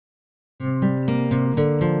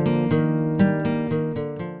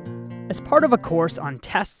As part of a course on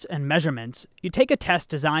tests and measurements, you take a test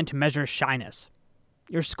designed to measure shyness.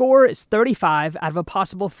 Your score is 35 out of a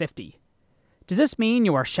possible 50. Does this mean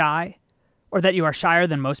you are shy, or that you are shyer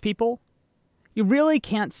than most people? You really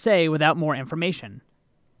can't say without more information.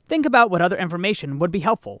 Think about what other information would be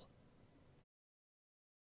helpful.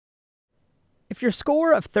 If your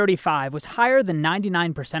score of 35 was higher than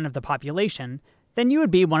 99% of the population, then you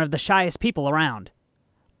would be one of the shyest people around.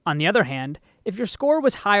 On the other hand, if your score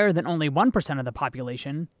was higher than only 1% of the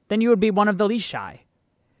population, then you would be one of the least shy.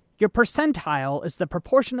 Your percentile is the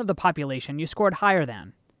proportion of the population you scored higher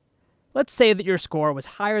than. Let's say that your score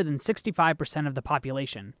was higher than 65% of the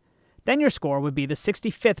population. Then your score would be the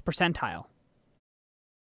 65th percentile.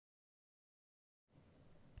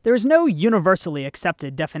 There is no universally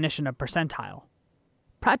accepted definition of percentile.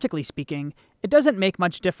 Practically speaking, it doesn't make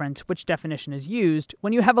much difference which definition is used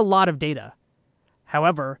when you have a lot of data.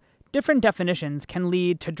 However, different definitions can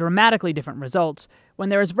lead to dramatically different results when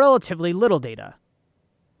there is relatively little data.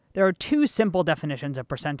 There are two simple definitions of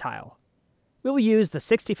percentile. We will use the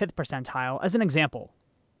 65th percentile as an example.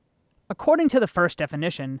 According to the first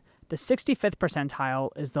definition, the 65th percentile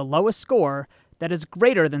is the lowest score that is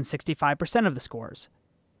greater than 65% of the scores.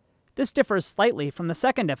 This differs slightly from the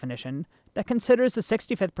second definition that considers the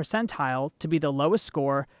 65th percentile to be the lowest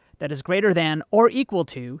score that is greater than or equal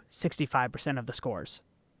to 65% of the scores.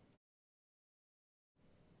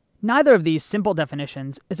 Neither of these simple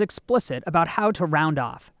definitions is explicit about how to round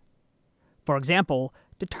off. For example,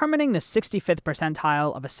 determining the 65th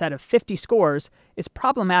percentile of a set of 50 scores is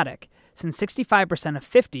problematic since 65% of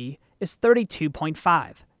 50 is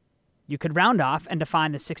 32.5. You could round off and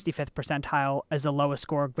define the 65th percentile as the lowest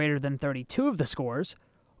score greater than 32 of the scores,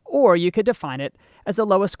 or you could define it as the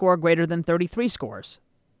lowest score greater than 33 scores.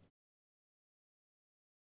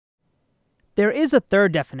 There is a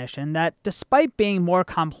third definition that, despite being more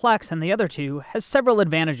complex than the other two, has several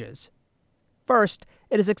advantages. First,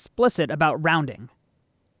 it is explicit about rounding.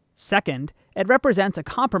 Second, it represents a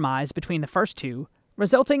compromise between the first two,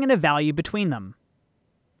 resulting in a value between them.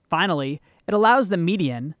 Finally, it allows the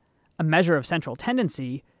median, a measure of central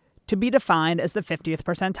tendency, to be defined as the 50th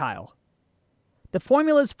percentile. The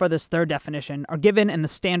formulas for this third definition are given in the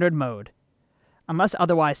standard mode. Unless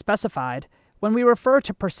otherwise specified, when we refer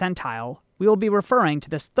to percentile, we will be referring to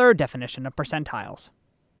this third definition of percentiles.